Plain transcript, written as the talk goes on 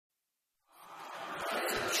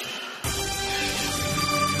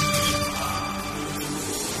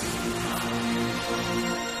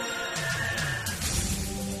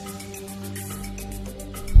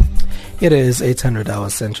It is 800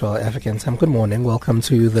 hours Central African time. Good morning. Welcome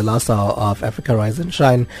to the last hour of Africa Rise and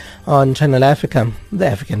Shine on Channel Africa, the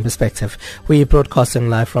African perspective. We're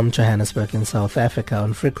broadcasting live from Johannesburg in South Africa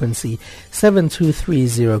on frequency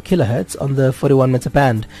 7230 kilohertz on the 41 meter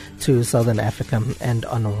band to Southern Africa and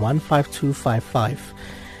on 15255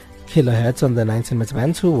 kilohertz on the 19 meter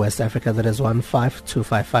band to West Africa. That is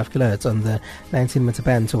 15255 kilohertz on the 19 meter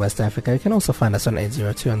band to West Africa. You can also find us on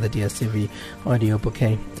 802 on the DSTV audio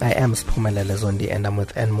bouquet. I am Siphumelele Zondi and I'm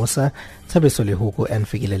with N Musa, Thabiso Lehuku and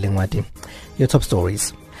Fikile Lengwadi. Your top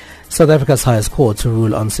stories. South Africa's highest court to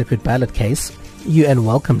rule on secret ballot case. UN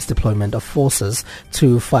welcomes deployment of forces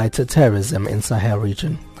to fight terrorism in Sahel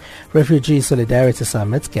region. Refugee Solidarity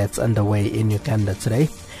Summit gets underway in Uganda today.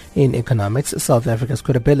 In economics, South Africa's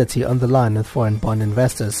credibility on the line with foreign bond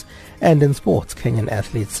investors. And in sports, Kenyan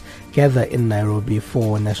athletes gather in Nairobi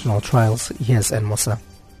for national trials. Here's N Musa.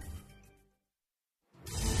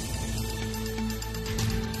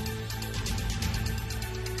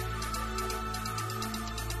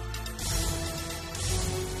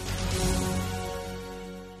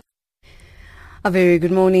 A very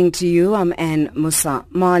good morning to you. I'm Anne Musa.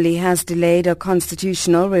 Mali has delayed a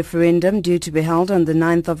constitutional referendum due to be held on the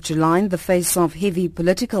 9th of July in the face of heavy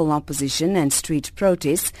political opposition and street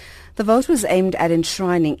protests. The vote was aimed at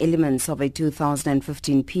enshrining elements of a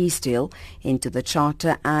 2015 peace deal into the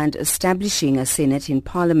charter and establishing a Senate in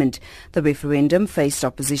Parliament. The referendum faced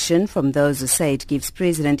opposition from those who say it gives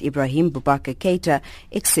President Ibrahim Boubacar Keïta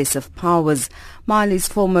excessive powers. Mali's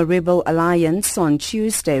former rebel alliance on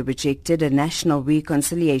Tuesday rejected a national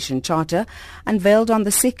reconciliation charter unveiled on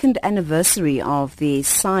the second anniversary of their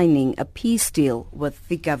signing a peace deal with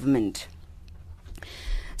the government.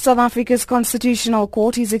 South Africa's Constitutional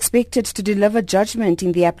Court is expected to deliver judgment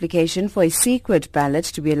in the application for a secret ballot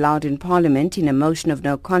to be allowed in Parliament in a motion of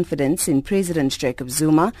no confidence in President Jacob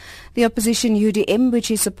Zuma. The opposition UDM, which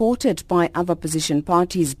is supported by other opposition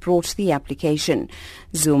parties, brought the application.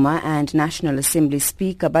 Zuma and National Assembly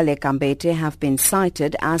Speaker Baleka Mbete have been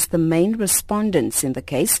cited as the main respondents in the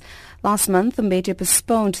case. Last month, Mbete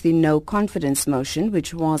postponed the no-confidence motion,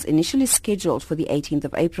 which was initially scheduled for the 18th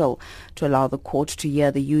of April, to allow the court to hear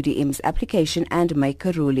the UDM's application and make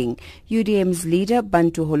a ruling. UDM's leader,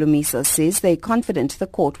 Bantu Holomisa, says they're confident the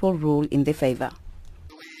court will rule in their favor.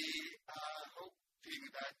 We are hoping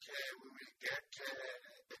that we will get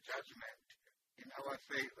the judgment in our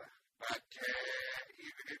favor, but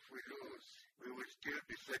even if we lose, we will still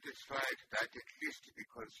be satisfied that at least the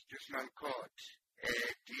Constitutional Court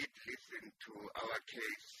did listen to our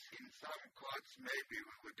case. In some courts, maybe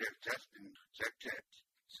we would have just been rejected.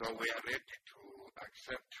 So we are ready to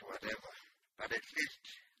accept whatever. But at least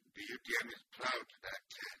the UDM is proud that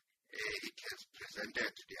it has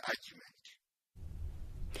presented the argument.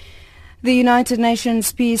 The United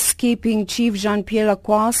Nations Peacekeeping Chief Jean-Pierre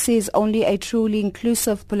Lacroix says only a truly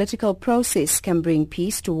inclusive political process can bring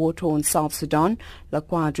peace to war-torn South Sudan.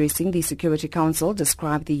 Lacroix, addressing the Security Council,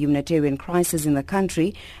 described the humanitarian crisis in the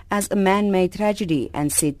country as a man-made tragedy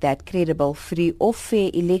and said that credible, free or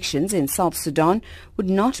fair elections in South Sudan would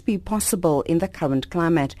not be possible in the current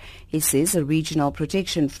climate. He says a regional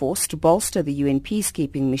protection force to bolster the UN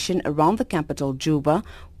peacekeeping mission around the capital, Juba,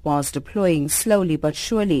 was deploying slowly but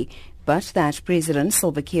surely, but that President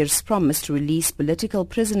Salva Kiir's promise to release political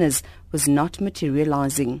prisoners was not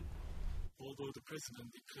materializing. Although the President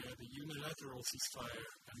declared a unilateral ceasefire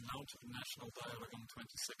and mounted a national dialogue on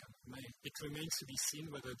 22nd of May, it remains to be seen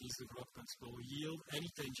whether these developments will yield any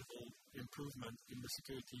tangible improvement in the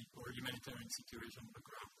security or humanitarian situation on the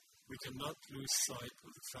ground. We cannot lose sight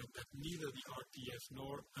of the fact that neither the RPF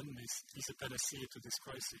nor UNMISS is a panacea to this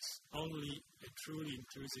crisis. Only a truly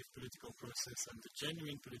inclusive political process and the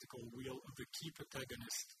genuine political will of the key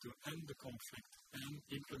protagonists to end the conflict and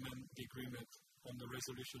implement the agreement on the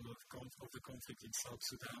resolution of the conflict in South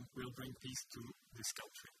Sudan will bring peace to this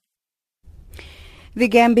country. The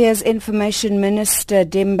Gambia's Information Minister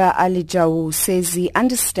Demba Ali Jawu says he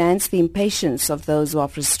understands the impatience of those who are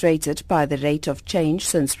frustrated by the rate of change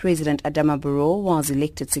since President Adama Barrow was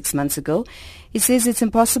elected 6 months ago. He says it's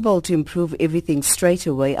impossible to improve everything straight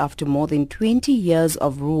away after more than 20 years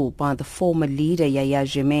of rule by the former leader Yahya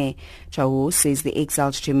Jammeh. Jawu says the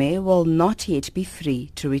exiled Jammeh will not yet be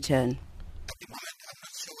free to return.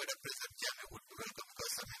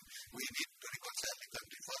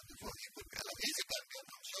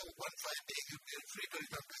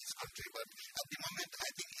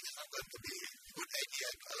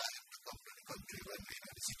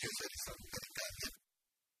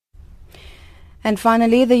 And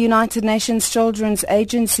finally, the United Nations Children's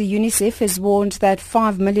Agency UNICEF has warned that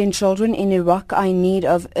 5 million children in Iraq are in need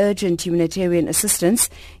of urgent humanitarian assistance.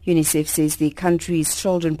 UNICEF says the country's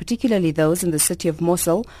children, particularly those in the city of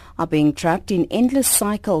Mosul, are being trapped in endless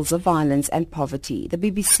cycles of violence and poverty. The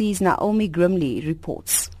BBC's Naomi Grimley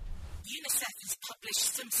reports. UNICEF has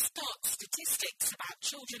published some stark statistics about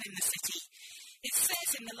children in the city. It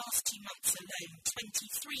says in the last 2 months alone,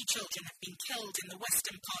 23 children have been killed in the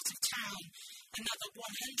western part of town. Another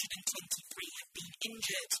 123 have been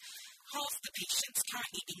injured. Half the patients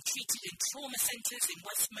currently being treated in trauma centres in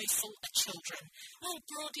West Mosul are children. More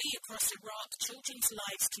broadly across Iraq, children's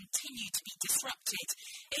lives continue to be disrupted.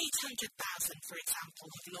 800,000, for example,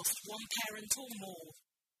 have lost one parent or more.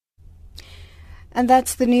 And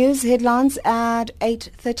that's the news headlines at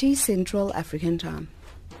 8:30 Central African Time.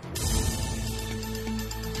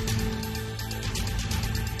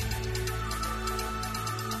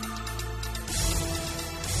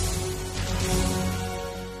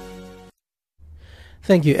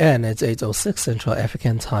 Thank you, Anne. It's 8:06 Central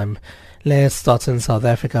African Time. Let's start in South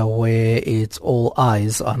Africa, where it's all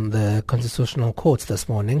eyes on the Constitutional Court this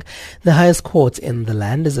morning. The highest court in the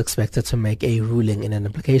land is expected to make a ruling in an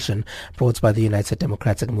application brought by the United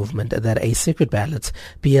Democratic Movement that a secret ballot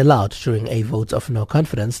be allowed during a vote of no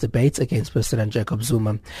confidence debate against President Jacob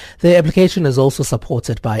Zuma. The application is also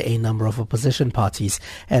supported by a number of opposition parties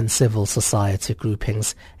and civil society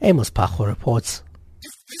groupings. Amos Pacho reports.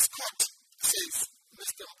 If this court says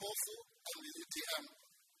Mr. Mpofu and the UTM,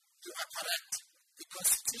 you are correct. The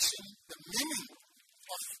Constitution, the meaning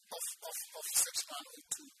of Section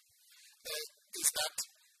 102 is that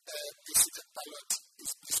the secret ballot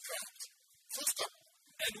is prescribed. Full stop.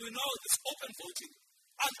 And we know this open voting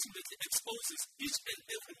ultimately exposes each and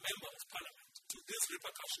every member of parliament to these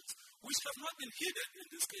repercussions, which have not been hidden in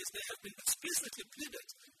this case. They have been explicitly pleaded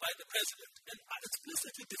by the president and are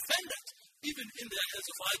explicitly defended even in their heads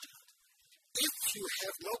of argument. If you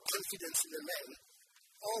have no confidence in a man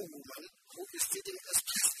or woman who is sitting as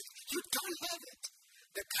president, you don't have it.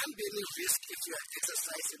 There can't be any risk if you are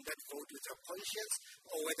exercising that vote with your conscience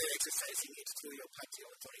or whether you're exercising it through your party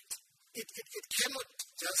authority. It cannot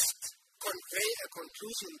just convey a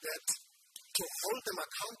conclusion that to hold them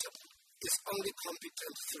accountable is only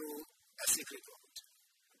competent through a secret vote.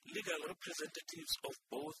 Legal representatives of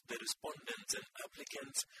both the respondents and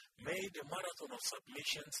applicants made a marathon of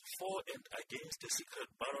submissions for and against the secret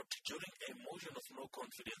ballot during a motion of no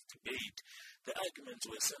confidence debate. The arguments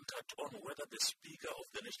were centered on whether the Speaker of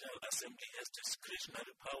the National Assembly has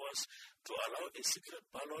discretionary powers to allow a secret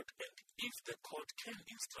ballot and if the court can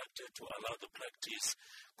instruct it to allow the practice.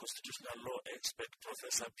 Constitutional law expert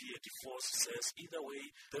Professor Pierre DeForce says either way,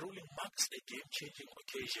 the ruling marks a game-changing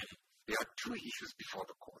occasion. There are two issues before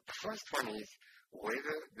the court. The first one is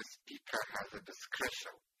whether the Speaker has a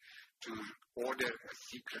discretion to order a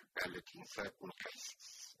secret ballot in certain cases.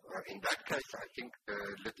 In that case, I think the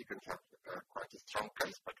litigants have quite a strong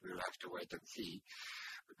case, but we'll have to wait and see.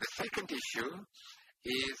 The second issue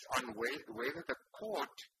is on whether the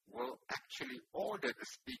court will actually order the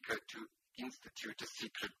Speaker to institute a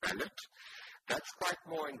secret ballot. That's quite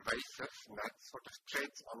more invasive, and that sort of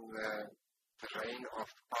treads on the terrain of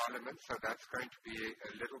Parliament, so that's going to be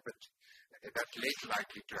a little bit, that's less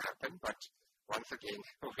likely to happen, but once again,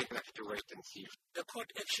 we'll have to wait and see. The court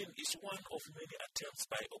action is one of many attempts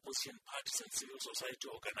by opposition parties and civil society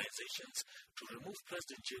organizations to remove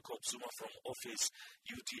President Jacob Zuma from office.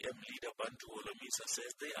 UTM leader Bantu Holomisa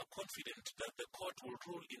says they are confident that the court will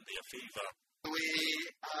rule in their favor. We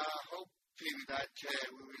are hoping that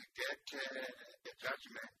we will get a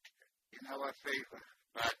judgment in our favor.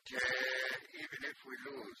 But even if we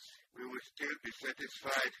lose, we will still be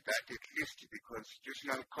satisfied that at least the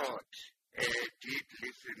Constitutional Court did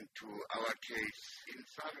listen to our case. In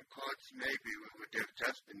some courts, maybe we would have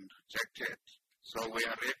just been rejected. So we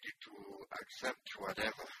are ready to accept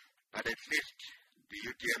whatever. But at least the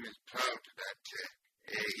UTM is proud that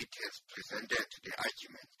it has presented the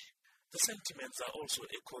argument. The sentiments are also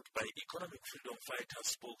echoed by economic freedom fighter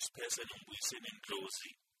spokesperson Mbuyiseni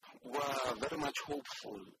Ndlozi. We're very much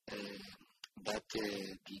hopeful that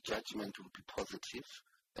the judgment will be positive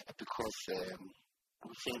because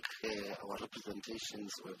we think our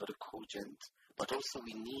representations were very cogent, but also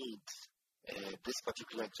we need this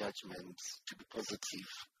particular judgment to be positive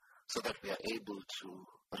so that we are able to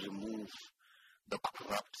remove the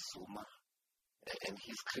corrupt Zuma and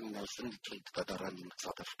his criminal syndicate that are running the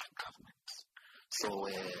South African government. So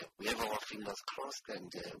we have our fingers crossed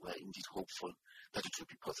and we're indeed hopeful that it will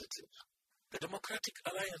be positive. The Democratic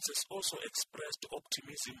Alliance has also expressed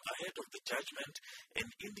optimism ahead of the judgment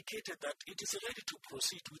and indicated that it is ready to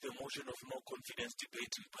proceed with a motion of no confidence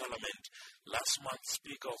debate in Parliament. Last month,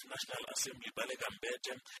 Speaker of National Assembly Baleka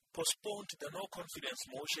Mbete postponed the no confidence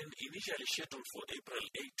motion initially scheduled for April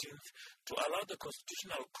 18th to allow the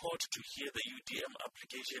Constitutional Court to hear the UDM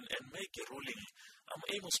application and make a ruling. I'm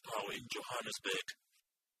Amos Power in Johannesburg.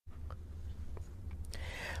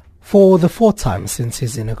 For the fourth time since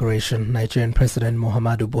his inauguration, Nigerian President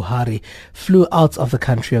Muhammadu Buhari flew out of the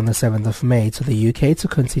country on the 7th of May to the UK to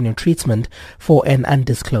continue treatment for an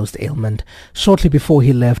undisclosed ailment. Shortly before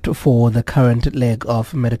he left for the current leg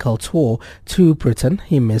of medical tour to Britain,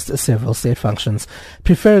 he missed several state functions,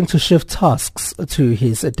 preferring to shift tasks to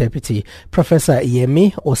his deputy, Professor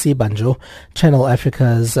Yemi Osibanjo. Channel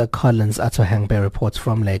Africa's Collins Atohengbe reports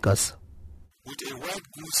from Lagos. With a wild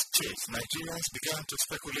goose chase, Nigerians began to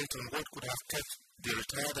speculate on what could have kept the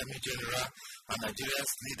retired Army General and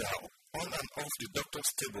Nigeria's leader on and off the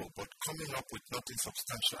doctor's table, but coming up with nothing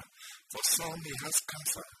substantial. For some, he has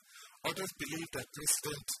cancer. Others believe that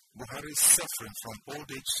President Buhari is suffering from old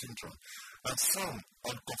age syndrome, and some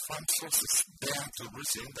unconfirmed sources dare to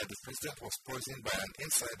reason that the president was poisoned by an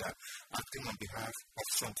insider acting on behalf of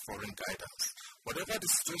some foreign guidance. Whatever the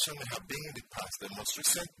situation may have been in the past, the most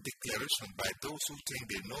recent declaration by those who think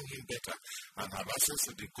they know him better and have access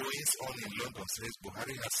to the goings-on in London says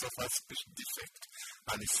Buhari has suffered speech defect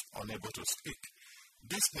and is unable to speak.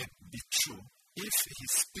 This may be true if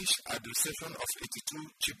his speech at the reception of 82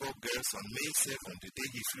 Chibok girls on May 7, the day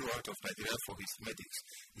he flew out of Nigeria for his medics,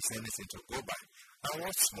 is anything to go by. And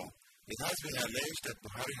what's more, it has been alleged that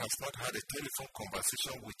Buhari has not had a telephone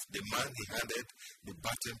conversation with the man he handed the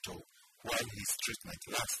baton to while his treatment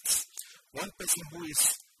lasts. One person who is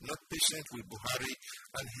not patient with Buhari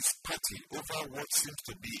and his party over what seems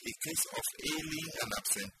to be a case of ailing an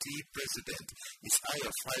absentee president is Ayo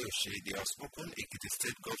Fayose, the outspoken Ekiti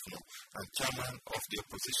State Governor and chairman of the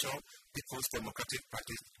opposition People's Democratic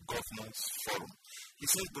Party Governors Forum. He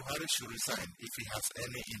says Buhari should resign if he has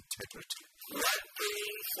any integrity. We are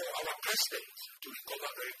praying for our president to recover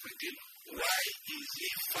very quickly. Why is he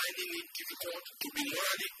finding it difficult to be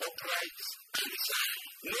morally upright and resign?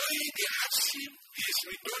 Knowing the hardship, his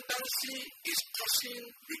redundancy is costing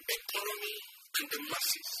the economy and the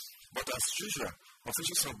masses. But as usual,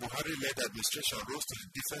 officials of Buhari-led administration rose to the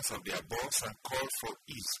defense of their boss and called for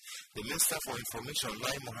ease. The Minister for Information,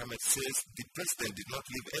 Lai Mohammed, says the president did not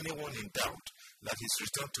leave anyone in doubt that his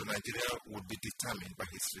return to Nigeria would be determined by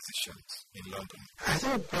his physicians in London. I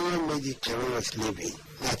thought President made it clear when he was leaving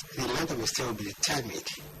that the London will still be determined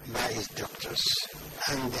by his doctors.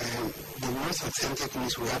 And the most authentic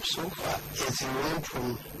news we have so far is the one from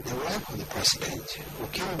the wife of the president, who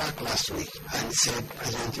came back last week and said the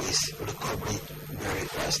president is recovering very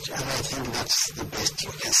fast. And I think that's the best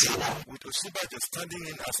we can say now. With Osibanjo standing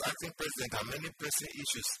in as acting president and many pressing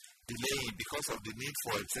issues delaying because of the need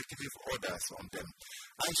for executive orders on them,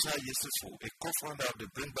 Aisha Yesufu, a co-founder of the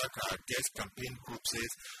Bring Back Our Guest campaign group,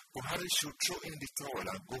 says Buhari should throw in the towel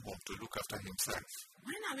and go home to look after himself.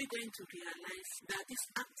 When are we going to realize that this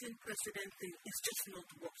acting president thing is just not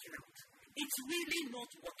working out? It's really not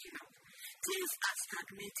working out. Things are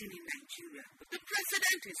stagnating in Nigeria. The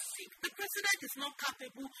president is sick. The president is not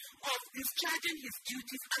capable of discharging his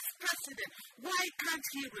duties as president. Why can't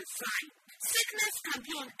he resign? Sickness can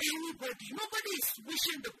be on anybody. Nobody is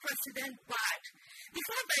wishing the president bad. The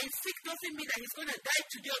fact that he's sick doesn't mean that he's going to die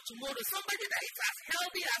today or tomorrow. Somebody that is as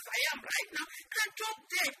healthy as I am right now can drop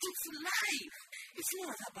dead. It's life. It's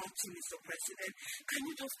not about you, Mr. President. Can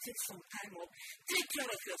you just take some time off? Take care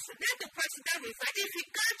of yourself. Let the president resign. If he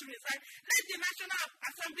can't resign, let the National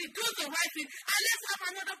Assembly do the right thing and let's have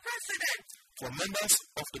another president. For members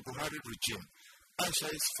of the Buhari regime, Aisha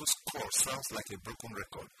Yesufu's call sounds like a broken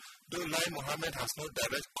record. Though Lai Mohammed has no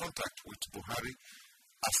direct contact with Buhari,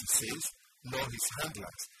 as he says, nor his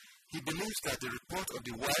handlers, he believes that the report of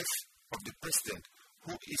the wife of the president,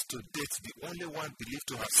 who is to date the only one believed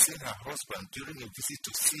to have seen her husband during a visit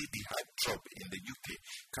to see the heart drop in the UK,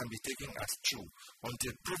 can be taken as true.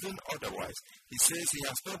 Until proven otherwise, he says he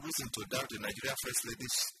has no reason to doubt the Nigerian First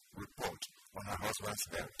Lady's report on her husband's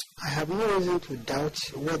health. I have no reason to doubt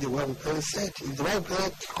what the wife president said. If the wife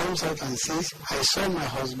president comes out and says, I saw my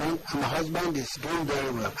husband and my husband is doing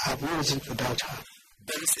very well, I have no reason to doubt her.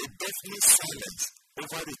 There is a definite silence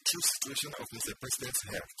over the true situation of Mr. President's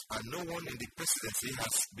health, and no one in the presidency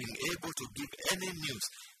has been able to give any news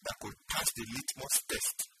that could pass the litmus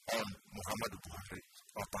test on Muhammadu Buhari.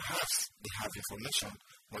 Or perhaps they have information,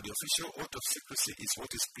 but the official oath of secrecy is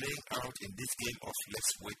what is playing out in this game of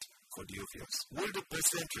let's wait for the obvious. Will the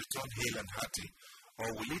president return hale and hearty, Or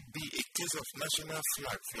will it be a case of national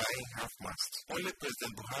flag flying half-mast? Only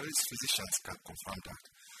President Buhari's physicians can confirm that.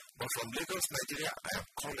 But from Lagos, Nigeria, I am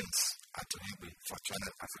Collins Atohegbe for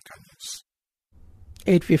Channel Africa News.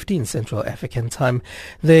 8:15 Central African Time.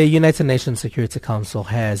 The United Nations Security Council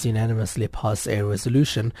has unanimously passed a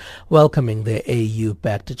resolution welcoming the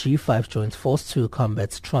AU-backed G5 joint force to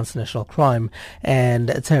combat transnational crime and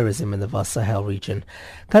terrorism in the vast Sahel region.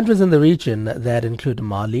 Countries in the region that include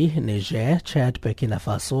Mali, Niger, Chad, Burkina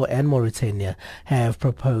Faso and Mauritania have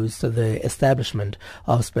proposed the establishment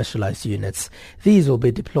of specialized units. These will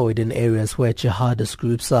be deployed in areas where jihadist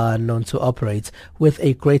groups are known to operate, with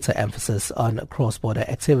a greater emphasis on cross-border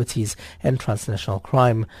activities and transnational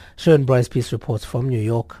crime. Sean Bryce Peace reports from New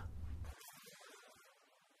York.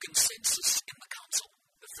 Consensus in the Council.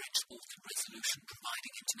 The French authored resolution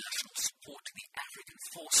providing international support to the African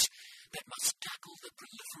force that must tackle the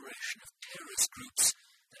proliferation of terrorist groups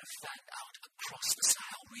that have fanned out across the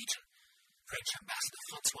Sahel region. French Ambassador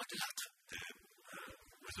François Delattre. The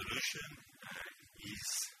resolution is,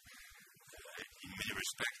 in many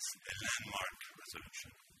respects, a landmark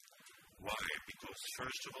resolution. Why? Because,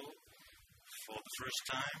 first of all, for the first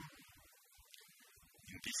time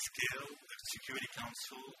in this scale, the Security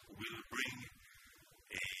Council will bring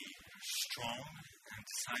a strong and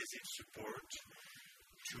decisive support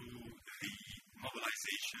to the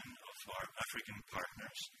mobilization of our African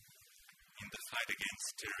partners in the fight against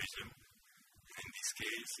terrorism, in this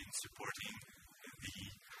case, in supporting the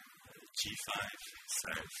G5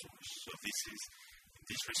 Sahel force. So this is, in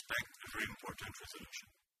this respect, a very important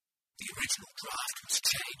resolution. The original draft was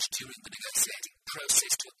changed during the negotiating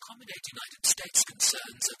process to accommodate United States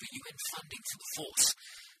concerns over UN funding for the force.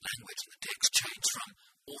 Language in the text changed from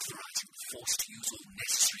authorizing the force to use all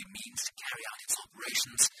necessary means to carry out its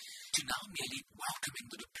operations to now merely welcoming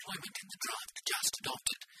the deployment in the draft just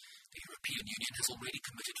adopted. The European Union has already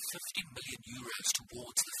committed 50 million euros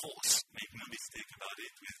towards the force. Make no mistake about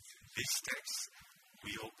it, with this text,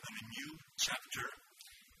 we open a new chapter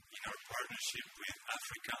in our partnership with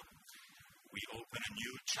Africa. We open a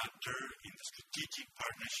new chapter in the strategic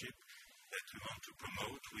partnership that we want to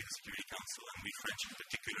promote with the Security Council, and we French in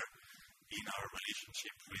particular, in our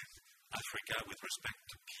relationship with Africa with respect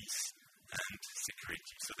to peace and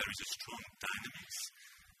security. So there is a strong dynamics,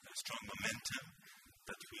 a strong momentum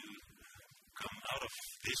that will come out of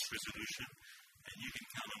this resolution, and you can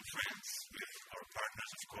count on France, with our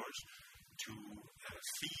partners of course, to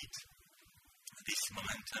feed this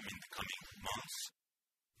momentum in the coming months.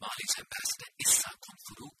 Mali's Ambassador Issa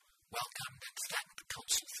Konfuru welcomed and thanked the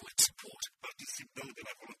Council for its support.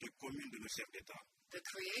 The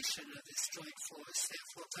creation of this joint force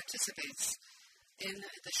therefore participates in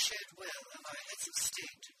the shared will of our heads of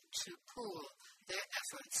state to pool their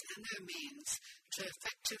efforts and their means to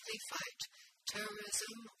effectively fight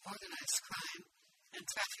terrorism, organized crime, and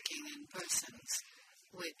trafficking in persons,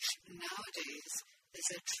 which nowadays is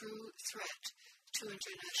a true threat to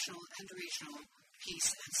international and regional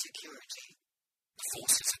peace and security. The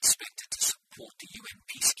force is expected to support the UN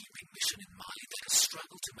peacekeeping mission in Mali that has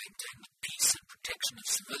struggled to maintain the peace and protection of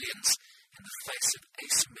civilians in the face of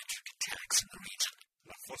asymmetric attacks in the region.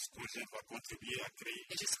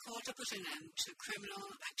 It is called to put an end to criminal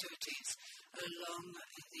activities along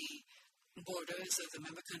the borders of the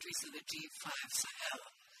member countries of the G5 Sahel.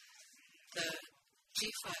 The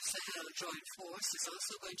G5 Sahel Joint Force is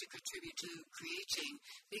also going to contribute to creating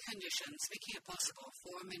the conditions making it possible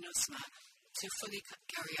for MINUSMA to fully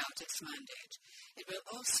carry out its mandate. It will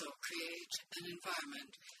also create an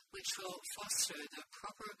environment which will foster the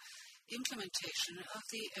proper implementation of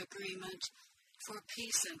the agreement for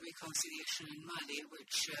peace and reconciliation in Mali,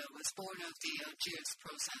 which was born of the Algiers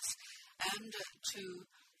process, and to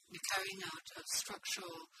the carrying out of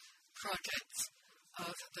structural projects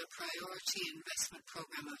of the priority investment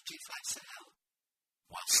program of G5 Sahel.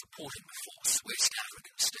 While supporting the force, West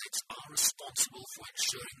African states are responsible for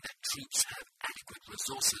ensuring that troops have adequate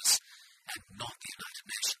resources and not the United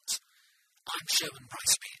Nations. I'm Sherman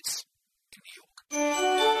Bryce Peace in New York.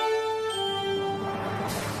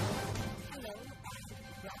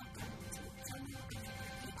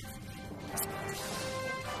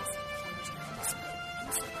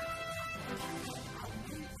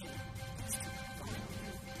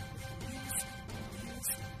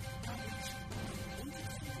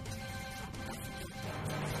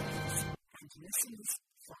 Listeners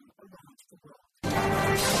from around the world.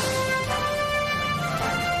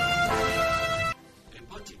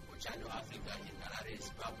 Reporting for Channel Africa in Harare,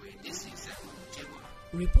 Zimbabwe, this is Tebo.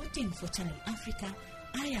 Reporting for Channel Africa,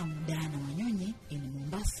 I am Diana Wanyonyi in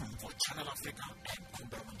Mombasa. For Channel Africa, I'm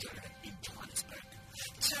Kumba Munjere in Johannesburg.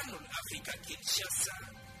 Channel Africa Kinshasa,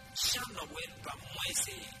 Shanoel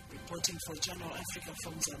Bamwese. Reporting for Channel Africa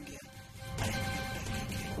from Zambia.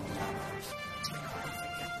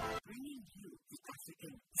 Bringing you the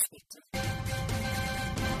African perspective.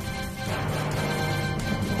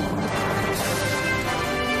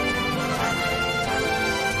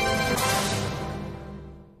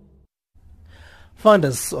 Find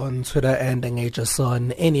us on Twitter and engage us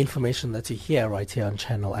on any information that you hear right here on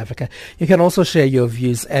Channel Africa. You can also share your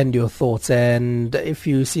views and your thoughts. And if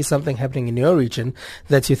you see something happening in your region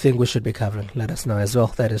that you think we should be covering, let us know as well.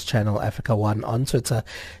 That is Channel Africa 1 on Twitter.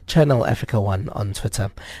 Channel Africa 1 on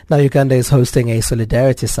Twitter. Now, Uganda is hosting a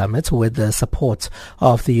solidarity summit with the support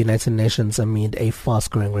of the United Nations amid a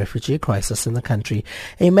fast-growing refugee crisis in the country.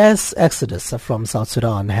 A mass exodus from South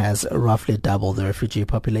Sudan has roughly doubled the refugee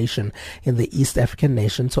population in the East African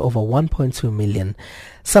nation to over 1.2 million.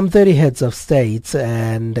 Some 30 heads of state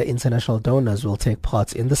and international donors will take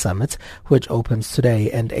part in the summit, which opens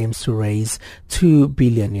today and aims to raise $2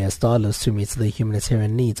 billion to meet the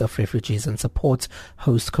humanitarian needs of refugees and support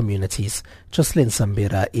host communities. Jocelyn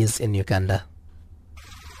Sambira is in Uganda.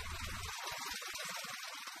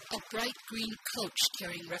 A bright green coach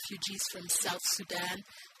carrying refugees from South Sudan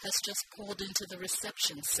has just pulled into the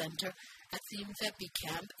reception center at the Mvebi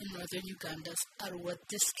camp in northern Uganda's Arua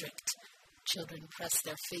district. Children press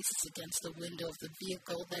their faces against the window of the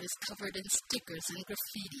vehicle that is covered in stickers and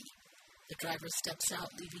graffiti. The driver steps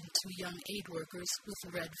out, leaving two young aid workers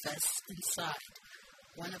with red vests inside.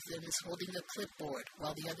 One of them is holding a clipboard,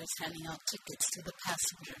 while the other is handing out tickets to the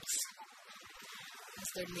passengers. As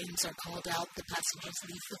their names are called out, the passengers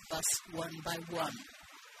leave the bus one by one.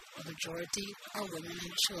 The majority are women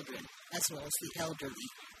and children, as well as the elderly.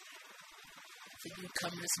 The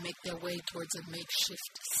newcomers make their way towards a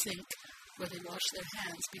makeshift sink where they wash their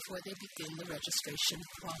hands before they begin the registration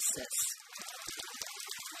process.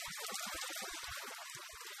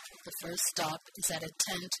 The first stop is at a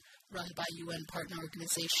tent run by UN partner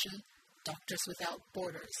organization Doctors Without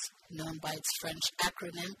Borders, known by its French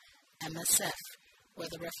acronym MSF, where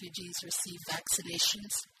the refugees receive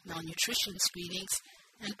vaccinations, malnutrition screenings,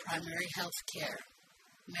 and primary health care.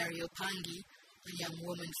 Mario Pangi, a young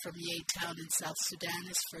woman from Yei Town in South Sudan,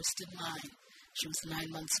 is first in line. She was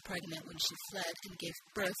 9 months pregnant when she fled and gave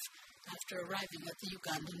birth after arriving at the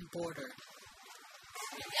Ugandan border.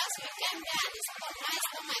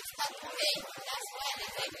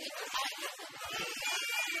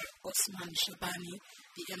 Osman Shabani,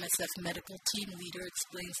 the MSF medical team leader,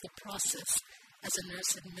 explains the process as a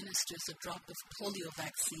nurse administers a drop of polio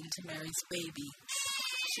vaccine to Mary's baby.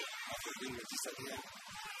 After being registered here,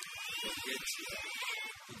 they get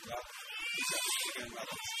the drug. These are the children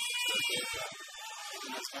mothers. So they get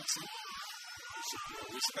tetanus vaccine,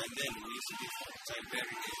 which by then we used to give for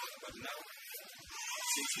childbearing age. But now,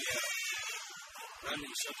 since we are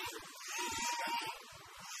running shortage of food in this country,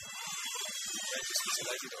 we try to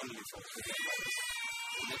specialize it only for pregnant mothers.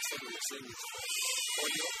 The next step we are saying is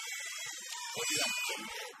polio and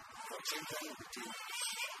for children between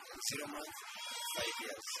 0 months and 5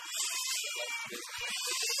 years.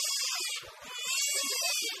 When the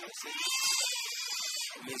vaccine was saying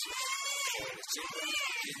measles for children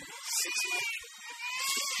between 6 months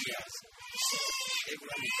to 2 years. So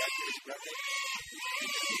everyone in that age bracket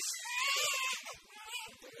will get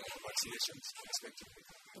vaccinations respectively.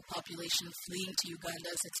 The population fleeing to Uganda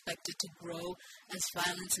is expected to grow as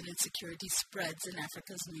violence and insecurity spreads in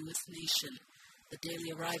Africa's newest nation. The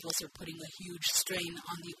daily arrivals are putting a huge strain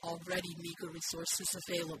on the already meager resources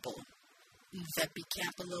available. Mvebi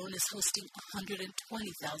camp alone is hosting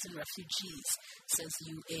 120,000 refugees, says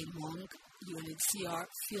Yu-A Mong, UNHCR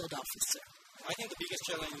field officer. I think the biggest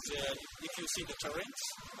challenge, if you see the terrains,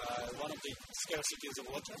 one of the scarcities of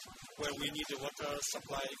water, where we need the water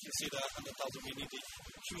supply. If you see the 100,000, we need a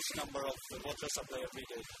huge number of water supply every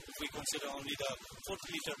day. If we consider only the 40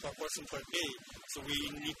 liter per person per day, so we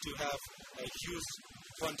need to have a huge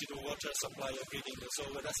quantity of water supply every day. So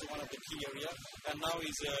that's one of the key areas. And now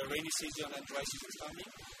is rainy season and dry season coming.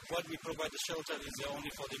 What we provide the shelter is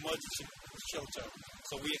only for the emergency shelter.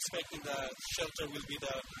 So we expecting the shelter will be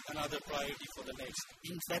another priority for the next.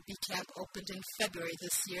 Mvebi camp opened in February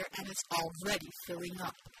this year and is already filling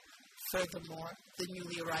up. Furthermore, the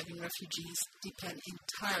newly arriving refugees depend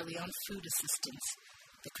entirely on food assistance.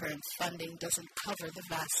 The current funding doesn't cover the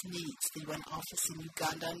vast needs, the UN office in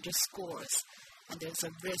Uganda underscores, and there's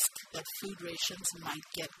a risk that food rations might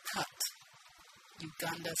get cut.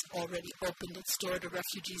 Uganda's already opened its door to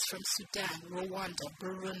refugees from Sudan, Rwanda,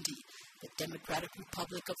 Burundi, the Democratic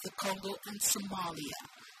Republic of the Congo, and Somalia.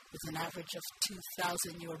 With an average of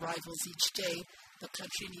 2,000 new arrivals each day, The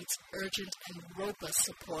country needs urgent and robust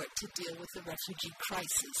support to deal with the refugee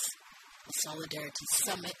crisis. The Solidarity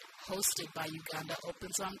Summit, hosted by Uganda,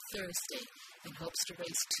 opens on Thursday and hopes to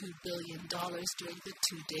raise $2 billion during the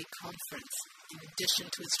two-day conference. In addition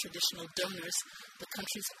to its traditional donors, the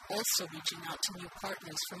country is also reaching out to new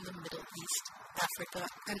partners from the Middle East, Africa,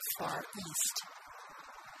 and Far East.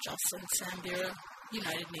 Jocelyn Sambira,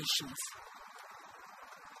 United Nations.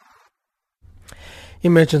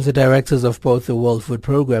 Emergency directors of both the World Food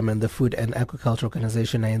Programme and the Food and Agriculture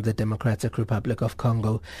Organization are in the Democratic Republic of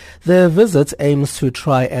Congo. Their visit aims to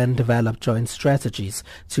try and develop joint strategies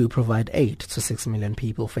to provide aid to 6 million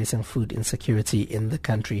people facing food insecurity in the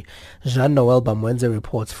country. Jean-Noel Bamwenze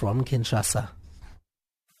reports from Kinshasa.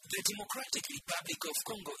 The Democratic Republic of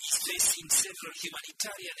Congo is facing several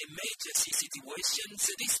humanitarian emergency situations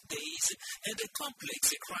these days, and a complex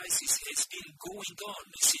crisis has been going on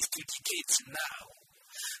since 2 decades now.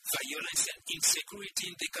 Violence and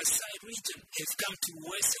insecurity in the Kasai region have come to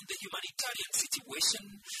worsen the humanitarian situation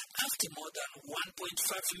after more than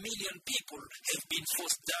 1.5 million people have been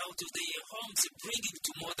forced out of their homes, bringing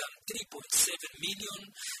to more than 3.7 million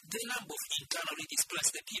the number of internally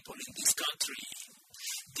displaced people in this country.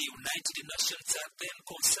 The United Nations are then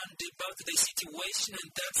concerned about the situation, and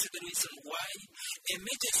that's the reason why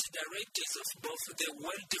emergency directors of both the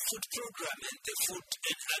World Food Programme and the Food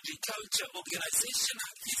and Agriculture Organization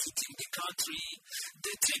are visiting the country.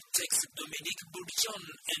 The trip takes Dominique Bourgeon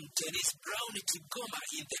and Denise Brown to Goma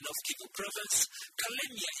in the North Kivu province,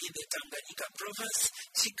 Kalemia in the Tanganyika province,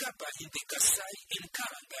 Chikapa in the Kasai, and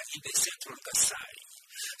Karanga in the Central Kasai.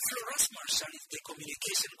 Florence Marshall is the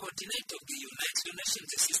communication coordinator of the United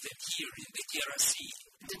Nations system here in the DRC.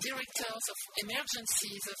 The directors of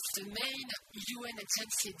emergencies of the main UN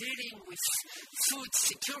agency dealing with food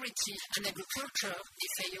security and agriculture,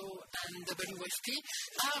 FAO and WFP,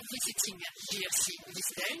 are visiting DRC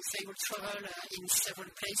these days. They will travel in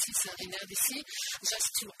several places in RDC just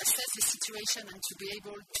to assess the situation and to be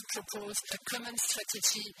able to propose a common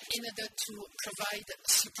strategy in order to provide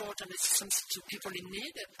support and assistance to people in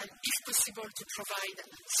need, and if possible to provide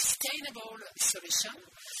sustainable solution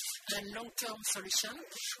and long-term solution.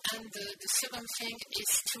 And the second thing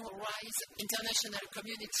is to raise international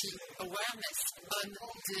community awareness on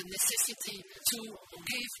the necessity to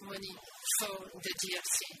give money for the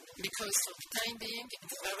DRC, because for the time being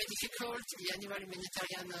it's very difficult. The annual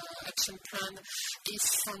humanitarian action plan is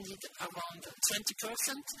funded around 20%,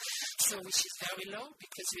 so which is very low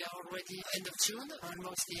because we are already end of June,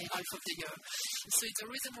 almost the half of the year. So it's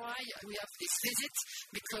the reason why we have this visit,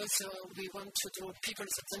 because we want to draw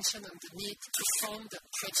people's attention on the need to fund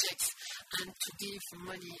projects and to give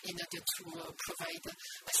money in order to provide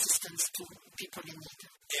assistance to people in need.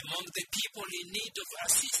 Among the people in need of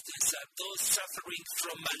assistance are those suffering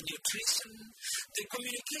from malnutrition. The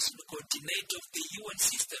communication coordinator of the UN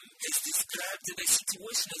system has described the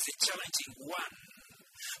situation as a challenging one.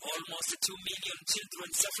 Almost 2 million children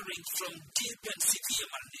suffering from deep and severe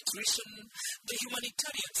malnutrition. The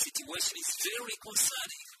humanitarian situation is very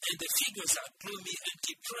concerning, and the figures are gloomy and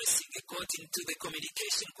depressing, according to the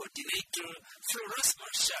communication coordinator, Florence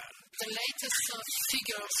Marshall. The latest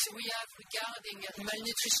figures we have regarding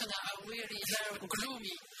malnutrition are really very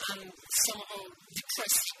gloomy and somehow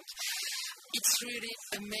depressing. It's really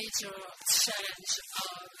a major challenge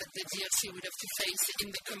that the DRC will have to face in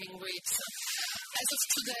the coming weeks. As of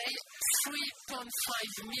today, 3.5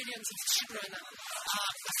 million children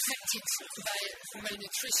are affected by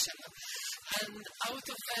malnutrition, and out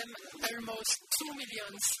of them, almost 2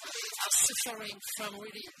 million are suffering from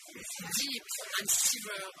really deep and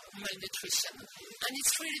severe malnutrition. And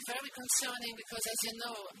it's really very concerning because, as you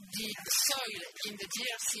know, the soil in the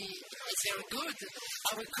DRC is very good.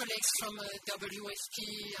 Our colleagues from WFP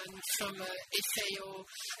and from FAO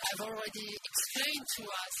have already explained to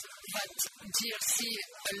us that DRC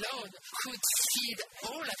alone could feed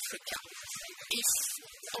all Africa if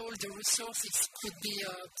all the resources could be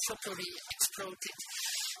properly exploited.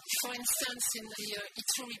 For instance, in the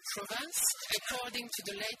Ituri province, according to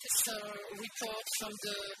the latest report from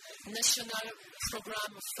the National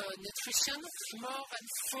Program of Nutrition, more than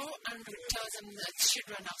 400,000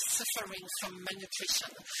 children are suffering from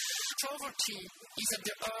malnutrition. Poverty is at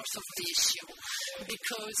the heart of the issue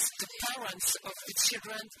because the parents of the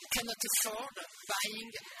children cannot afford buying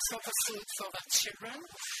proper food for their children.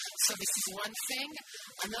 So this is one thing.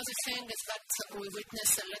 Another thing is that we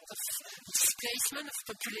witness a lot of displacement of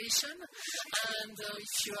population location, and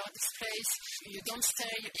if you are displaced, you don't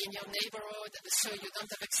stay in your neighborhood, so you don't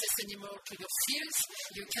have access anymore to your fields.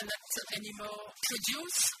 You cannot anymore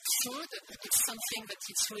produce food. It's something that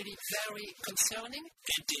is really very concerning.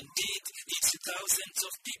 And indeed, it's thousands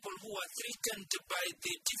of people who are threatened by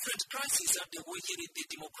the different crises underway here in the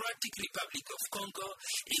Democratic Republic of Congo.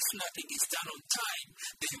 If nothing is done on time,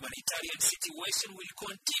 the humanitarian situation will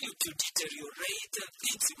continue to deteriorate and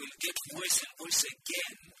things will get worse and worse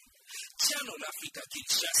again. Channel Africa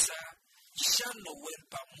Kinshasa, Jean Noel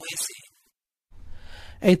Pamwese.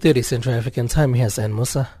 8:30 Central African Time. Here's Ann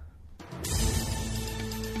Musa.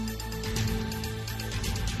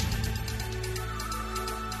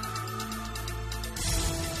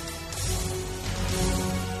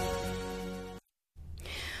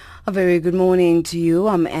 A very good morning to you.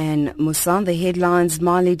 I'm Anne Musa. The headlines: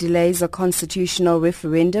 Mali delays a constitutional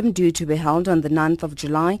referendum due to be held on the 9th of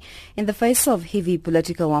July in the face of heavy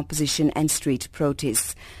political opposition and street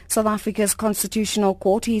protests. South Africa's Constitutional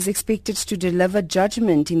Court is expected to deliver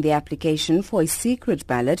judgment in the application for a secret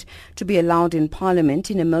ballot to be allowed in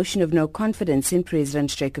Parliament in a motion of no confidence in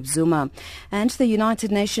President Jacob Zuma. And the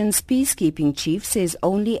United Nations peacekeeping chief says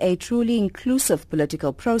only a truly inclusive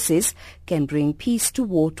political process can bring peace to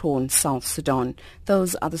war-torn South Sudan.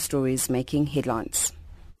 Those are the stories making headlines.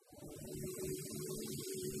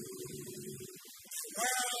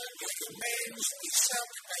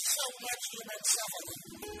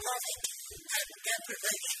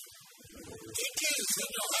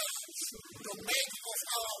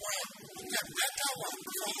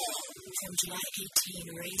 From July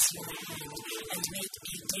 18, raise your hand and make a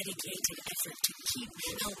dedicated effort to keep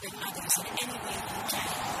helping others in any way you can.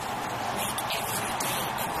 Make every day a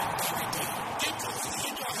Mandela Day.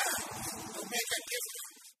 Raise your hand or make a difference.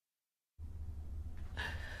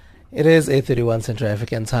 It is 8:31 Central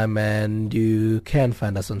African Time, and you can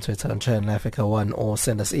find us on Twitter on Channel Africa 1 or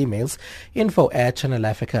send us emails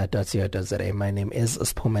info@channelafrica.co.za. My name is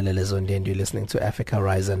Siphumelele Zondi and you're listening to Africa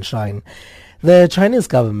Rise and Shine. The Chinese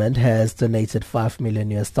government has donated $5 million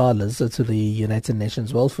to the United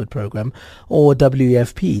Nations World Food Programme, or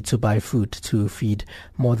WFP, to buy food to feed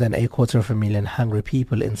more than 250,000 hungry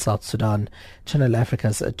people in South Sudan. Channel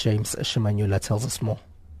Africa's James Shimanyula tells us more.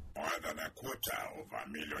 More than a quarter of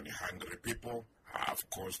 1,000,000 hungry people have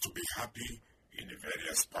cause to be happy in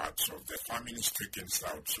various parts of the famine-stricken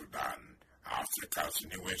South Sudan, Africa's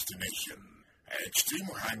newest nation.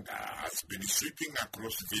 Extreme hunger has been sweeping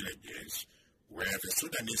across villages where the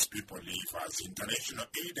Sudanese people live as international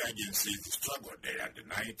aid agencies struggle day and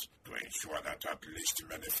night to ensure that at least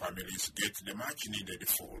many families get the much-needed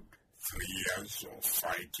food. 3 years of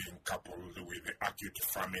fighting coupled with the acute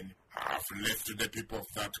famine have left the people of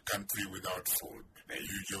that country without food. The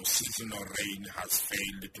usual seasonal rain has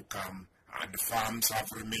failed to come, and farms have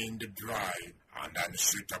remained dry and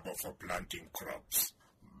unsuitable for planting crops.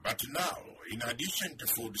 But now, in addition to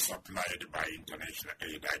food supplied by international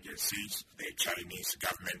aid agencies, the Chinese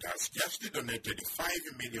government has just donated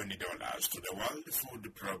 $5 million to the World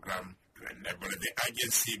Food Programme to enable the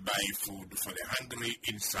agency buy food for the hungry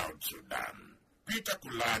in South Sudan. Peter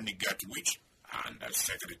Kulani Gatwich,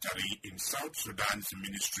 Secretary in South Sudan's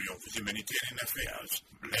Ministry of Humanitarian Affairs,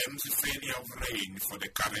 blames the failure of rain for the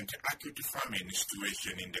current acute famine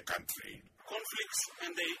situation in the country. Conflicts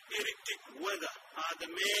and the erratic weather are the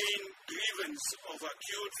main grievance of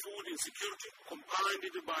acute food insecurity,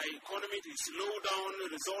 compounded by economic slowdown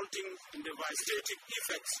resulting in devastating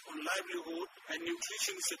effects on livelihood and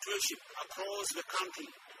nutrition situation across the country.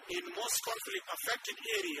 In most conflict-affected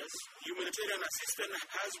areas, humanitarian assistance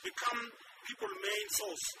has become people's main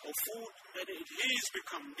source of food, and it has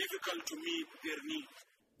become difficult to meet their needs.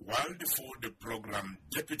 World Food Programme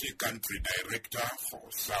Deputy Country Director for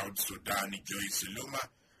South Sudan, Joyce Luma,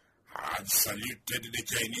 has saluted the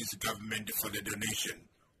Chinese government for the donation,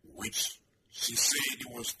 which she said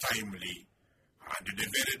was timely, and the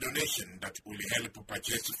very donation that will help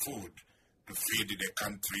purchase food to feed the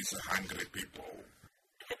country's hungry people.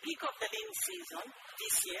 At the peak of the lean season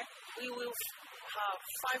this year, we will have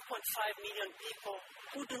 5.5 million people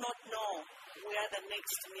who do not know where the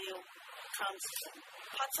next meal comes from.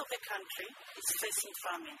 Parts of the country is facing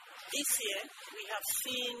famine. This year, we have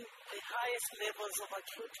seen the highest levels of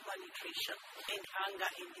acute malnutrition and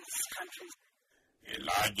hunger in these countries. A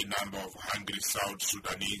large number of hungry South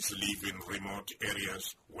Sudanese live in remote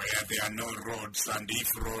areas where there are no roads, and if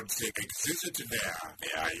roads exist there,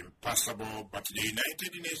 they are impassable. But the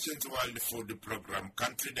United Nations World Food Programme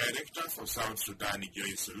Country Director for South Sudan,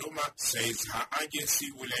 Joyce Luma, says her agency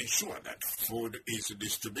will ensure that food is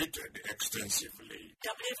distributed extensively.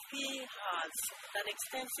 WFP has an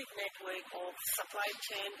extensive network of supply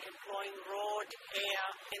chain employing road, air,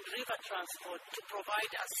 and river transport to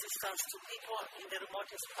provide assistance to people in the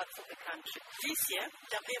remotest parts of the country. This year,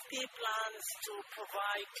 WFP plans to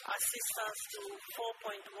provide assistance to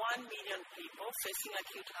 4.1 million people facing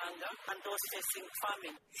acute hunger and those facing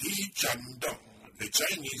famine. He Chandong, the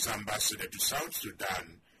Chinese ambassador to South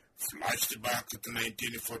Sudan, flashed back to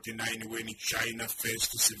 1949 when China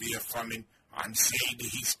faced severe famine and said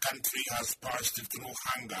his country has passed through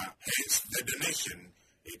hunger, hence the donation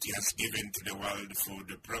it has given to the World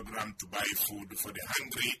Food Programme to buy food for the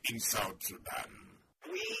hungry in South Sudan.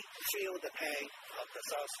 We feel the pain of the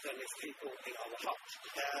South Sudanese people in our hearts.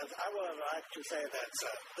 And I would like to say that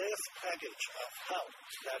this package of help,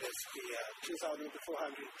 that is the 2,400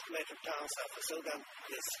 metric tons of Sudan,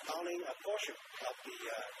 is only a portion of the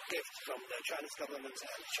gift from the Chinese government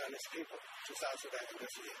and Chinese people to South Sudan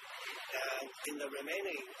this year. And in the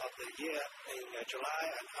remaining of the year, in July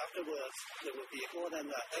and afterwards, there will be more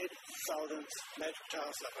than 8,000 metric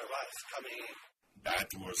tons of rice coming in. That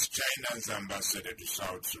was China's ambassador to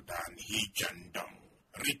South Sudan, He Chandong.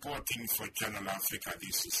 Reporting for Channel Africa,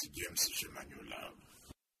 this is James Shimanula.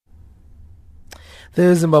 The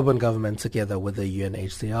Zimbabwean government, together with the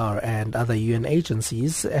UNHCR and other UN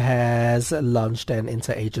agencies, has launched an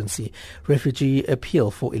interagency refugee appeal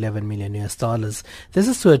for $11 million. This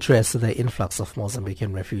is to address the influx of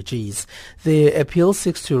Mozambican refugees. The appeal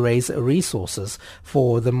seeks to raise resources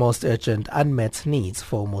for the most urgent unmet needs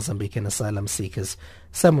for Mozambican asylum seekers.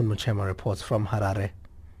 Simon Muchema reports from Harare.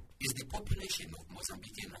 As the population of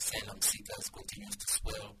Mozambican asylum seekers continues to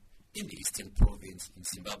swell in the eastern province in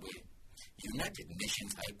Zimbabwe, United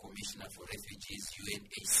Nations High Commissioner for Refugees,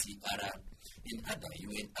 UNHCR, and other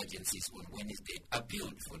UN agencies on Wednesday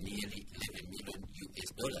appealed for nearly $11 million.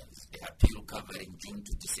 The appeal, covering June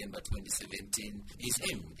to December 2017, is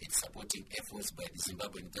aimed at supporting efforts by the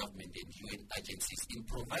Zimbabwean government and UN agencies in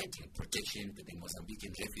providing protection to the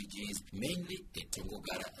Mozambican refugees, mainly at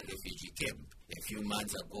Tongogara refugee camp. A few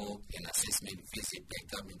months ago, an assessment visit by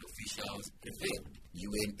government officials revealed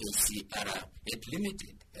UNHCR had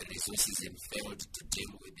limited resources and failed to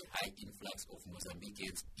deal with the high influx of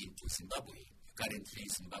Mozambicans into Zimbabwe. Currently,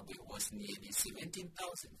 Zimbabwe hosts nearly 17,500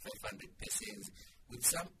 persons, with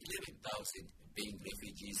some 11,000 being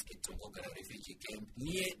refugees at Tongogara refugee camp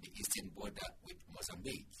near the eastern border with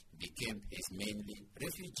Mozambique. The camp has mainly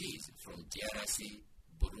refugees from DRC,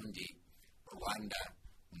 Burundi, Rwanda,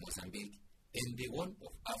 Mozambique, and the Horn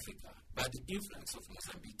of Africa, but the influx of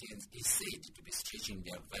Mozambicans is said to be stretching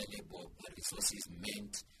the available resources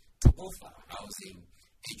meant to offer housing,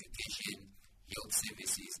 education, health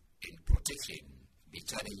services, and protection. The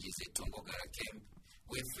challenges at Tongogara camp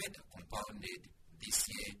were further compounded this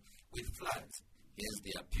year with floods. Hence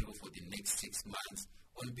the appeal for the next 6 months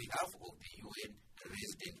on behalf of the UN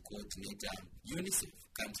Resident Coordinator, UNICEF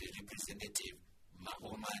Country Representative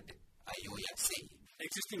Mohamed Ayoya said.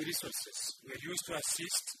 Existing resources were used to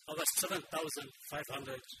assist over 7,500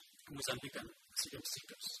 Mozambican asylum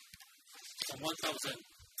seekers. Some 1,000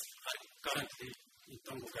 are currently in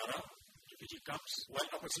Tongogara refugee camps, while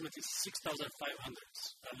approximately 6,500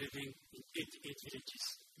 are living in 88 villages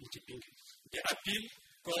in Chipinge. The appeal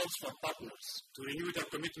calls for partners to renew their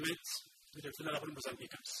commitment to the vulnerable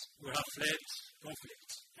Mozambicans who have fled conflict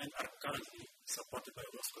and are currently supported by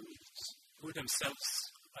host communities, who themselves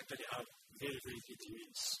actually have very, very little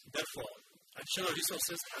means. Therefore, additional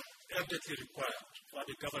resources are urgently required for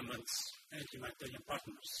the governments and humanitarian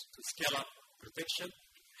partners to scale up protection,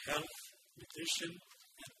 health, nutrition,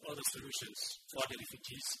 and other solutions for the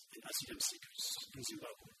refugees and asylum seekers in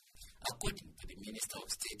Zimbabwe. According to the Minister of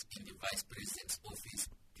State in the Vice President's office,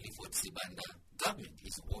 Clifford Sibanda, government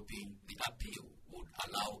is hoping the appeal would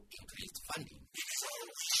allow increased funding. It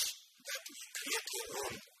hopes that we create a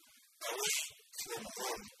home away from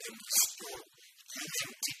home and restore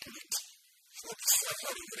human dignity for the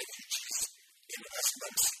suffering refugees and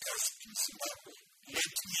asylum seekers in Zimbabwe.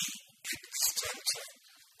 Let me, at this juncture,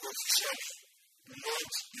 officially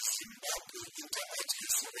launch the Zimbabwe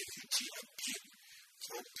Interagency Refugee Appeal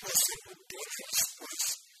for possible donor response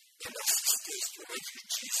and assistance to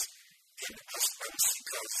refugees and asylum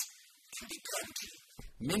seekers in the country.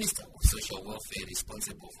 Minister of Social Welfare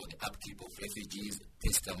responsible for the upkeep of refugees,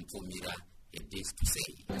 Pesca Mpumira, had this to say.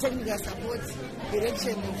 Technical support,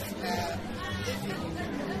 direction of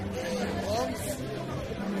living homes.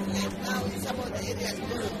 Like now in some of the areas,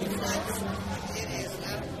 because of the floods, areas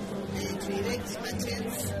to erect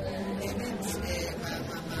mattress, they need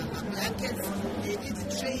blankets, they need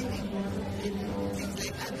training in things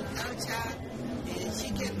like agriculture,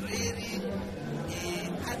 chicken rearing,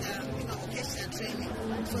 other occasional training,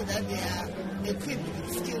 so that they are equipped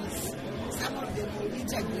with skills. Some of them will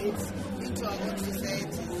integrate into our own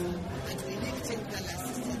societies, but we need technical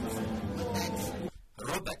assistance with that.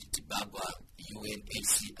 Robert Tibagwa,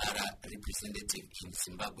 UNHCR representative in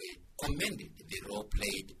Zimbabwe, commended the role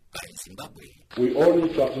played by Zimbabwe. We all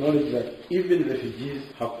need to acknowledge that even refugees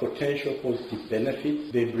have potential positive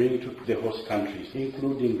benefits they bring to the host countries,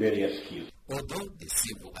 including various skills. Although the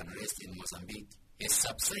civil unrest in Mozambique has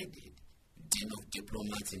subsided, Dean of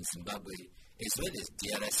Diplomats in Zimbabwe, as well as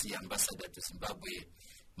DRC Ambassador to Zimbabwe,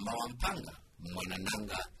 Mawampanga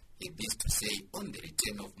Mwanananga, had this to say on the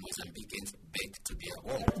return of Mozambicans back to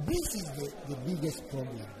their home. This is the biggest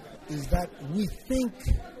problem, is that we think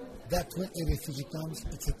that when a refugee comes,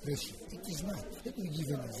 it's a pressure. It is not. Let me give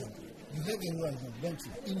you an example. You have a rural home, don't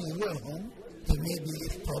you? In a rural home, there may be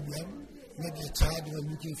a problem. Maybe a child who is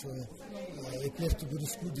looking for a place to go to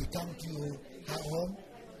school, they come to your home.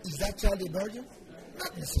 Is that child a burden?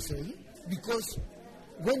 Not necessarily. Because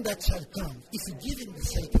when that child comes, if you give him the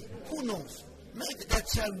shelter, who knows? Maybe that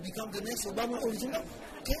child will become the next Obama or Zimbabwe.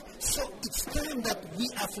 Okay? So it's time that we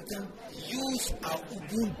Africans use our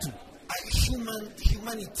Ubuntu, our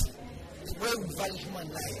humanity, the way we value human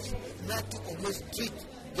lives, not to always treat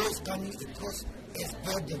those coming across as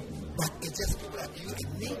burden, but it's just people like you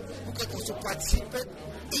and me who can also participate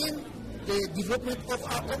in the development of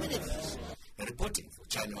our communities. Reporting for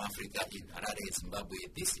Channel Africa in Harare, Zimbabwe,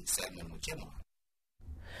 this is Simon Muchema.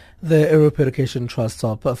 The Europe Education Trust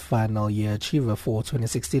Top Final Year Achiever for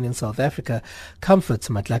 2016 in South Africa, Comfort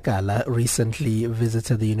Matlakala, recently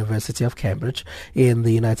visited the University of Cambridge in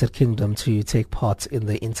the United Kingdom to take part in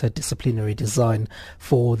the interdisciplinary design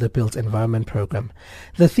for the Built Environment Program.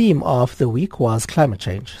 The theme of the week was climate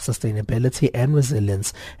change, sustainability and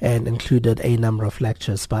resilience, and included a number of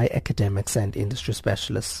lectures by academics and industry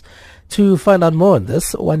specialists. To find out more on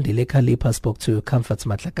this, Wandile Kalipa spoke to Comfort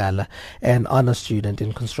Matlakala, an honor student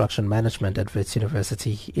in construction management at Wits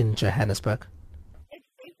University in Johannesburg. It's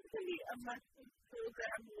basically a master's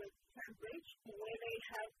program with Cambridge where they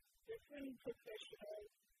have different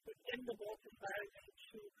professionals within the built environment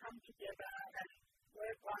who come together and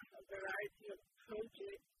work on a variety of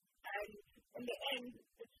projects. And in the end,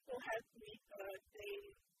 it still has to meet the same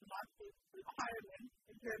master's requirements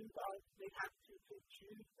in terms of they have to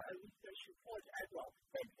produce a research report as well.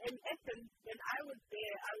 But in essence, when I was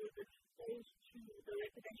there, I was exposed to the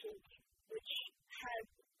residential week, which has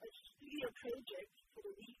a studio project for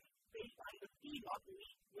the week based on the theme of the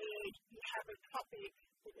week, where you have a topic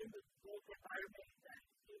within the built environment and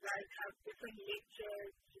you guys have different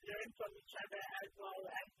lectures to learn from each other as well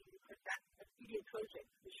as you conduct a studio project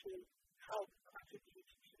which will help contribute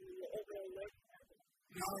to your overall learning.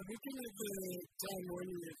 Now, looking at the time when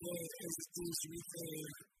we were there, as it is with the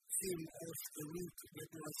theme of the week,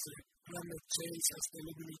 that was climate change,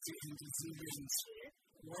 sustainability, and resilience.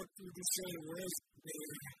 What would you say was the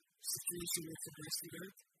situation of the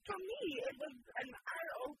student? For me, it was an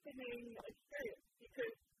eye-opening experience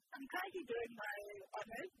because I'm currently doing my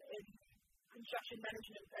honors in construction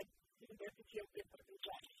management at the University of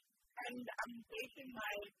Witwatersrand, and I'm basing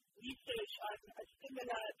my research on a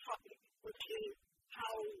similar topic, which is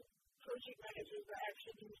how project managers are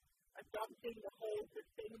actually adopting the whole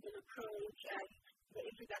sustainable approach and the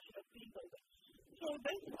introduction of green building. So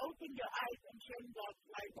this opened your eyes in terms of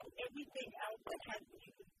like everything else that has to be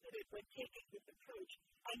considered when taking this approach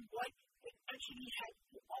and what it actually has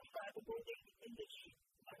to offer the building industry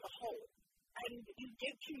as a whole. And you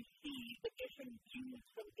get to see the different views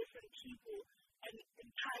from different people and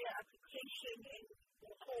entire application in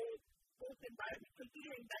the whole built environment,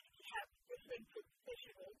 considering that you have different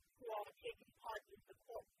professionals who are taking part in the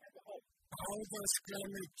course as a whole. How does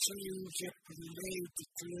climate change relate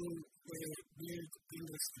to the built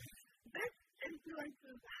industry? This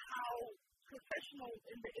influences how professionals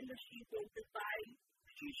in the industry will design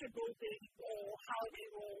future buildings or how they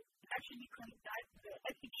will actually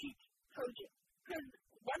execute projects. Because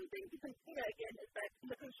one thing to consider again is that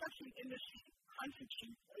the construction industry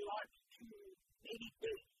contributes a lot to maybe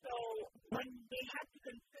this. So when they have to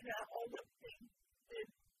consider all those things,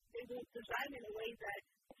 they will design in a way that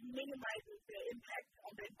minimizes the impact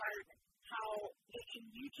on the environment, how they can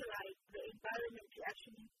utilize the environment to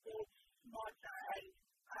actually build smarter and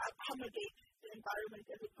accommodate the environment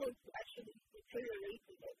as opposed to actually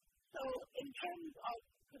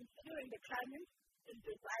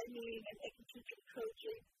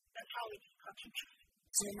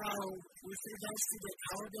with regards to that,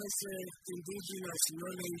 how does indigenous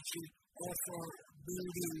knowledge of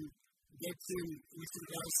building get in with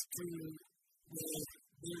regards to the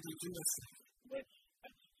building industry? With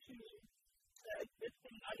to the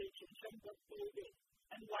existing knowledge in terms of building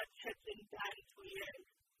and what has been done for years,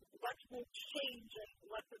 what will change and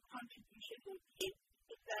what the contribution will be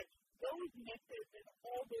is that those methods and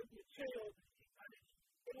all those materials and technology,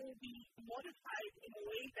 it will be modified in a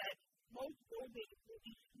way that most buildings will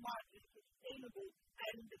be smart and sustainable,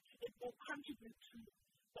 and it will contribute to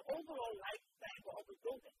the overall lifespan of a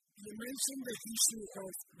building. You mentioned the issue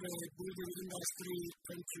of the building industry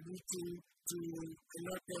contributing to a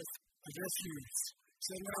lot of refuse.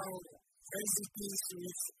 So now, as it is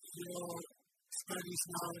with your studies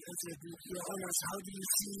now, as your honors, how do you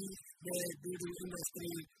see the building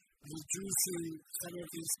industry reducing some of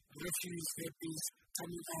this refuse that is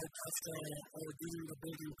coming out after doing the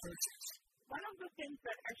building process? One of the things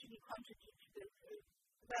that actually contribute to this is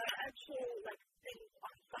the actual things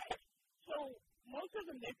on site. So most of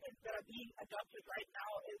the methods that are being adopted right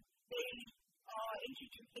now is they are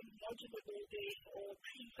introducing modular building or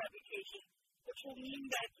prefabrication, which will mean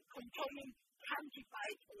that components come to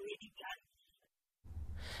site already done.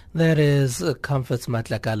 There is Comfort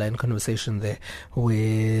Matlakala in conversation there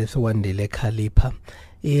with Wandile Kalipa.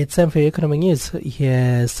 It's time for economic news.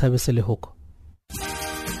 Here's Sabisele Hoko.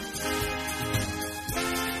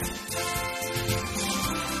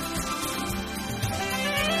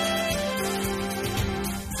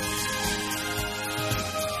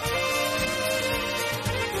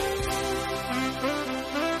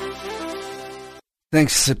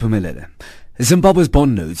 Thanks, Pumelele. Zimbabwe's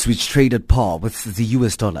bond notes, which trade at par with the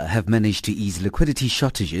US dollar, have managed to ease liquidity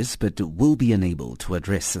shortages but will be unable to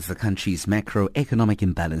address the country's macroeconomic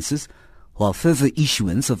imbalances, while further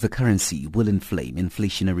issuance of the currency will inflame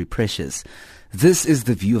inflationary pressures. This is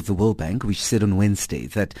the view of the World Bank, which said on Wednesday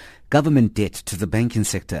that government debt to the banking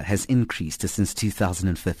sector has increased since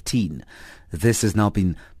 2015. This has now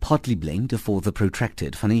been partly blamed for the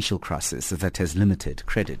protracted financial crisis that has limited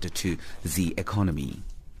credit to the economy.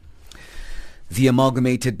 The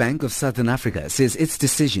Amalgamated Bank of Southern Africa says its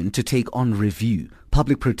decision to take on review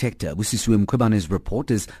Public Protector Busisiwe Mkhwebane's report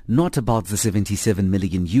is not about the $77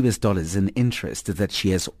 million in interest that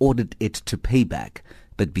she has ordered it to pay back,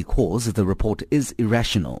 but because the report is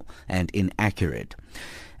irrational and inaccurate.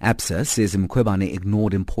 ABSA says Mkhwebane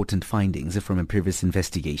ignored important findings from a previous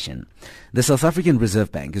investigation. The South African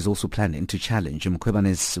Reserve Bank is also planning to challenge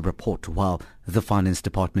Mkhwebane's report while the Finance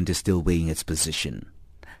Department is still weighing its position.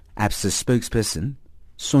 ABSA spokesperson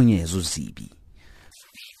Sonyezo Zibi.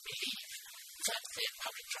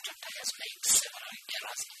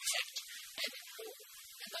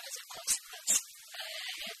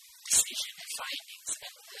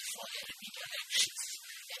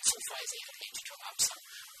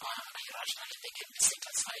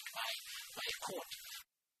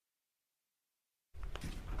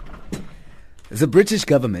 The British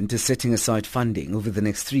government is setting aside funding over the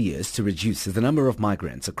next 3 years to reduce the number of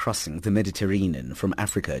migrants crossing the Mediterranean from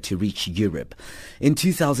Africa to reach Europe. In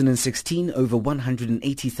 2016, over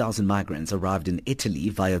 180,000 migrants arrived in Italy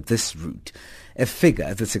via this route, a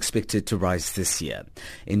figure that's expected to rise this year.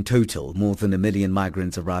 In total, more than 1 million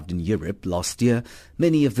migrants arrived in Europe last year,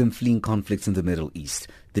 many of them fleeing conflicts in the Middle East.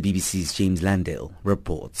 The BBC's James Landale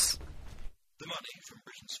reports. The money from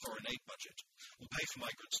Britain's foreign aid budget will pay for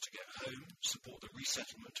migrants to get home, support the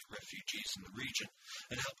resettlement of refugees in the region,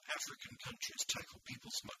 and help African countries tackle people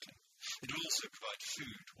smuggling. It will also provide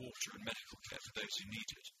food, water and medical care for those who need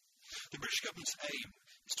it. The British government's aim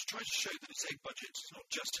is to try to show that its aid budget is not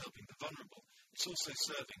just helping the vulnerable, it's also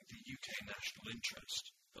serving the UK national interest.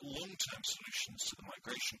 But long-term solutions to the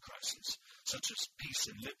migration crisis, such as peace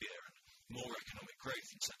in Libya and more economic growth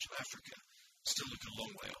in Central Africa, still look a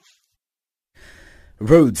long way off.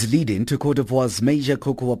 Roads leading to Cote d'Ivoire's major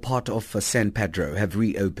cocoa part of San Pedro have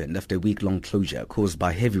reopened after a week-long closure caused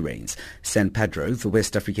by heavy rains. San Pedro, the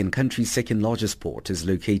West African country's second largest port, is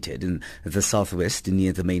located in the southwest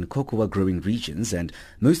near the main cocoa growing regions, and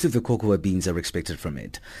most of the cocoa beans are expected from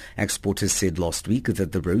it. Exporters said last week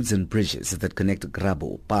that the roads and bridges that connect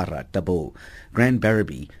Grabo, Para, Dabo, Grand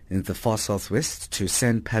Barraby in the far southwest to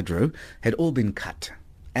San Pedro had all been cut,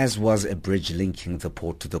 as was a bridge linking the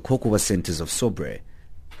port to the cocoa centers of Sobre,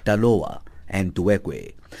 Daloa and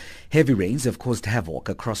Douekwe. Heavy rains have caused havoc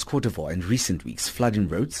across Cote d'Ivoire in recent weeks, flooding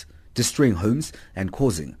roads, destroying homes and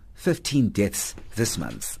causing 15 deaths this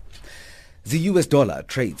month. The US dollar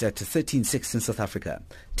trades at 13.6 in South Africa,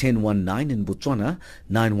 10.19 in Botswana,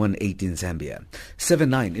 9.18 in Zambia,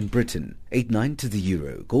 7.9 in Britain, 8.9 to the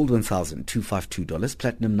euro. Gold $1,252,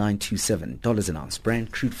 platinum $927 an ounce,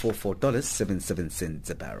 Brent crude $44.77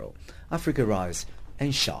 a barrel. Africa Rise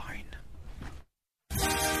and Shine.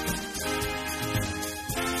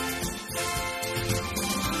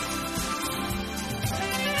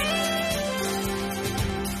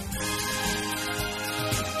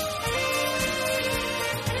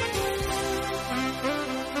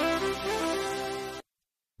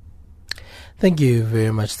 Thank you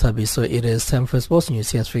very much, Tabi. So it is time for sports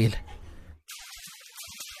news. Yes, Real.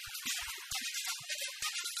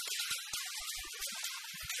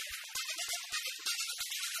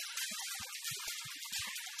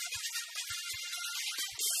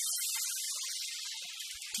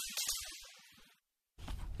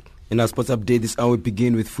 In our sports update this hour, we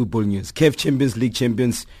begin with football news. CAF Champions League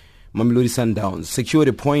champions Mamelodi Sundowns secured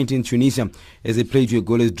a point in Tunisia as they played to a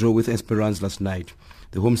goalless draw with Esperance last night.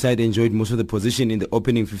 The home side enjoyed most of the position in the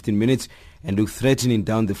opening 15 minutes and looked threatening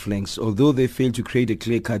down the flanks, although they failed to create a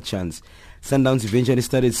clear-cut chance. Sundowns eventually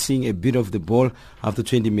started seeing a bit of the ball after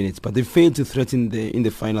 20 minutes, but they failed to threaten in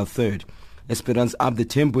the final third. Esperance upped the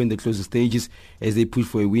tempo in the closer stages as they pushed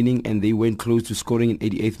for a winning, and they went close to scoring in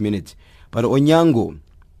 88th minute. But Onyango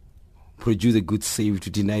produced a good save to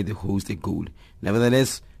deny the host a goal.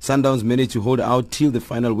 Nevertheless, Sundowns managed to hold out till the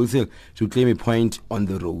final whistle to claim a point on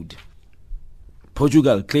the road.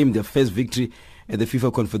 Portugal claimed their first victory at the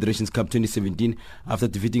FIFA Confederations Cup 2017 after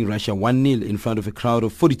defeating Russia 1-0 in front of a crowd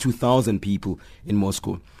of 42,000 people in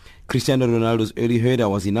Moscow. Cristiano Ronaldo's early header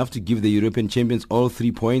was enough to give the European champions all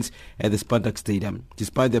 3 points at the Spartak Stadium,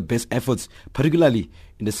 despite their best efforts, particularly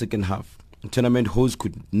in the second half. The tournament hosts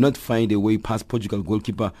could not find a way past Portugal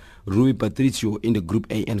goalkeeper Rui Patricio in the Group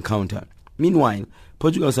A encounter. Meanwhile,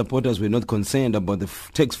 Portugal supporters were not concerned about the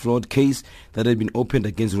tax fraud case that had been opened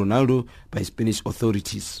against Ronaldo by Spanish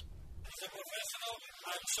authorities.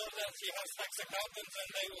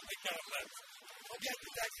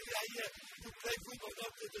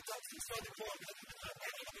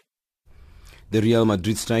 The Real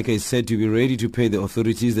Madrid striker is said to be ready to pay the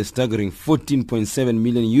authorities the staggering 14.7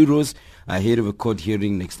 million euros ahead of a court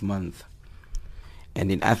hearing next month.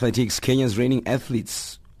 And in athletics, Kenya's reigning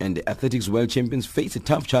athletes and the athletics world champions face a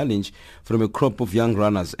tough challenge from a crop of young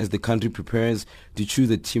runners as the country prepares to choose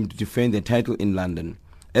a team to defend their title in London.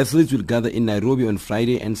 Athletes will gather in Nairobi on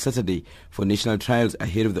Friday and Saturday for national trials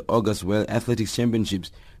ahead of the August World Athletics Championships,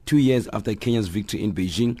 2 years after Kenya's victory in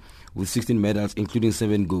Beijing with 16 medals including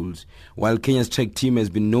 7 golds. While Kenya's track team has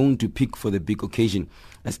been known to pick for the big occasion,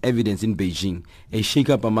 as evidenced in Beijing, a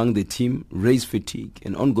shake-up among the team, race fatigue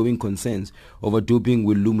and ongoing concerns over doping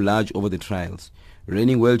will loom large over the trials.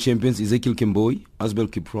 Reigning world champions Ezekiel Kemboi, Asbel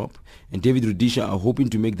Kiprop and David Rudisha are hoping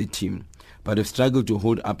to make the team, but have struggled to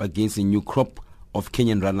hold up against a new crop of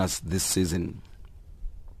Kenyan runners this season.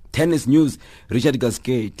 Tennis news, Richard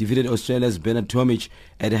Gasquet defeated Australia's Bernard Tomic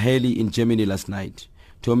at Halle in Germany last night.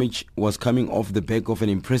 Tomic was coming off the back of an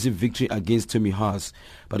impressive victory against Tommy Haas,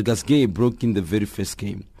 but Gasquet broke in the very first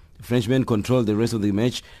game. The Frenchman controlled the rest of the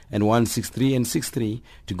match and won 6-3 and 6-3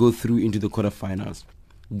 to go through into the quarterfinals.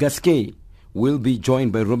 Gasquet will be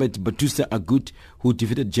joined by Robert Bautista Agut, who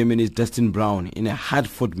defeated Germany's Dustin Brown in a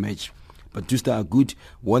hard-fought match. Bautista Agut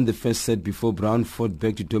won the first set before Brown fought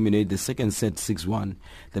back to dominate the second set 6-1.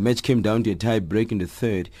 The match came down to a tie break in the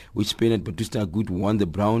third, which Spaniard Bautista Agut won the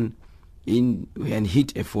Brown in and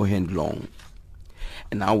hit a forehand long.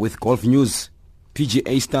 And now with golf news,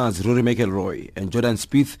 PGA stars Rory McIlroy and Jordan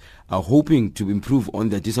Spieth are hoping to improve on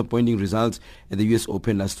their disappointing results at the US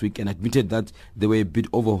Open last week and admitted that they were a bit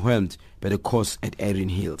overwhelmed by the course at Erin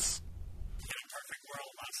Hills.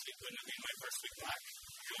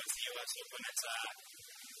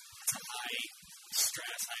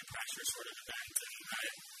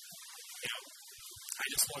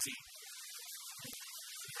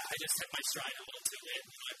 I just hit my stride a little too late.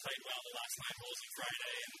 I played well the last 9 holes on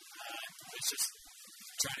Friday, and was just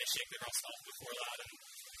trying to shake the rust off before that. And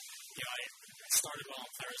I started well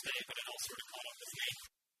on Thursday, but it all sort of caught up with me.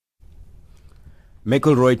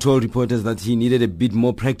 McIlroy told reporters that he needed a bit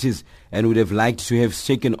more practice and would have liked to have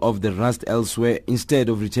shaken off the rust elsewhere instead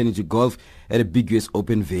of returning to golf at a big US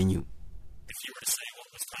Open venue. If you were to say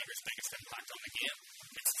what was Tiger's biggest impact on the game,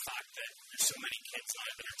 it's the fact that there's so many kids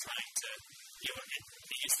now that are trying to,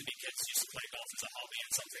 it used to be kids used to play golf as a hobby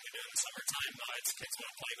and something to do in the summertime. Now it's kids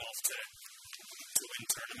want to play golf to win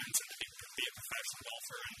tournaments and to be a professional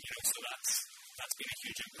golfer, and so that's been a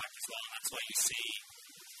huge impact as well. And that's why you see,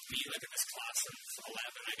 when you look at this class of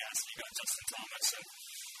 11, I guess you got Justin Thomas and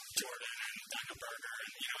Jordan and Daniel Berger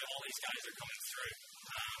and all these guys are coming through.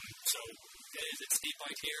 So it's deep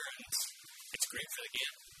out here, and it's great for the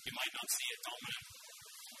game. You might not see a dominant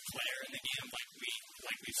player in the game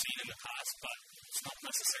like we've seen in the past, but it's not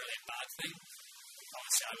necessarily a bad thing.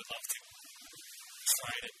 Obviously, I would love to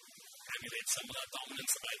try to emulate some of that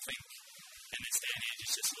dominance, but I think in this day and age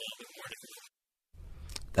it's just a little bit more difficult.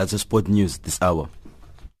 That's the sport news this hour.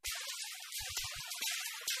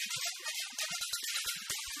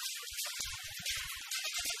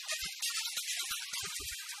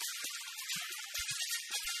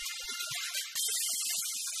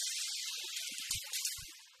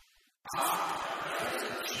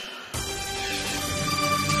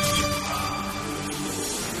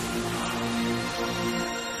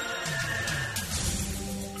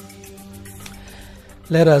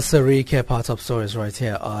 Let us recap our top stories right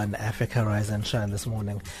here on Africa Rise and Shine this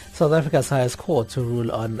morning. South Africa's highest court to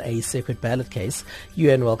rule on a secret ballot case.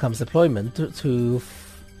 UN welcomes deployment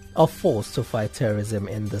of force to fight terrorism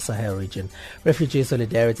in the Sahel region. Refugee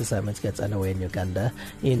Solidarity Summit gets underway in Uganda.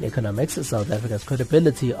 In economics, South Africa's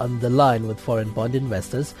credibility on the line with foreign bond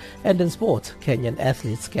investors. And in sport, Kenyan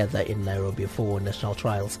athletes gather in Nairobi for national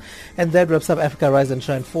trials. And that wraps up Africa Rise and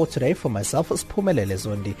Shine for today. For myself, Spumelele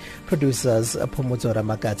Zondi, producers Pomodora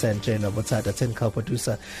Makata and Jane Obotata, technical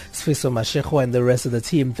producer Sfiso Mashekho, and the rest of the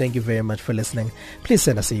team, thank you very much for listening. Please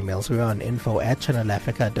send us emails. We're on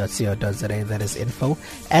info@channelafrica.co.za. That is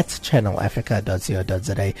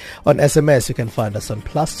info@channelafrica.co.za. On SMS, you can find us on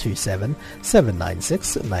 +27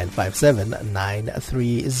 796 957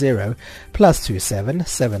 930, +27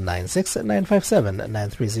 796 957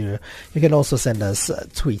 930. You can also send us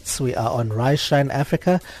tweets. We are on Rise Shine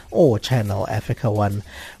Africa or Channel Africa 1.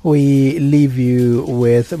 We leave you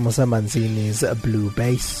with Musa Manzini's Blue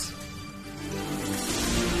Bass.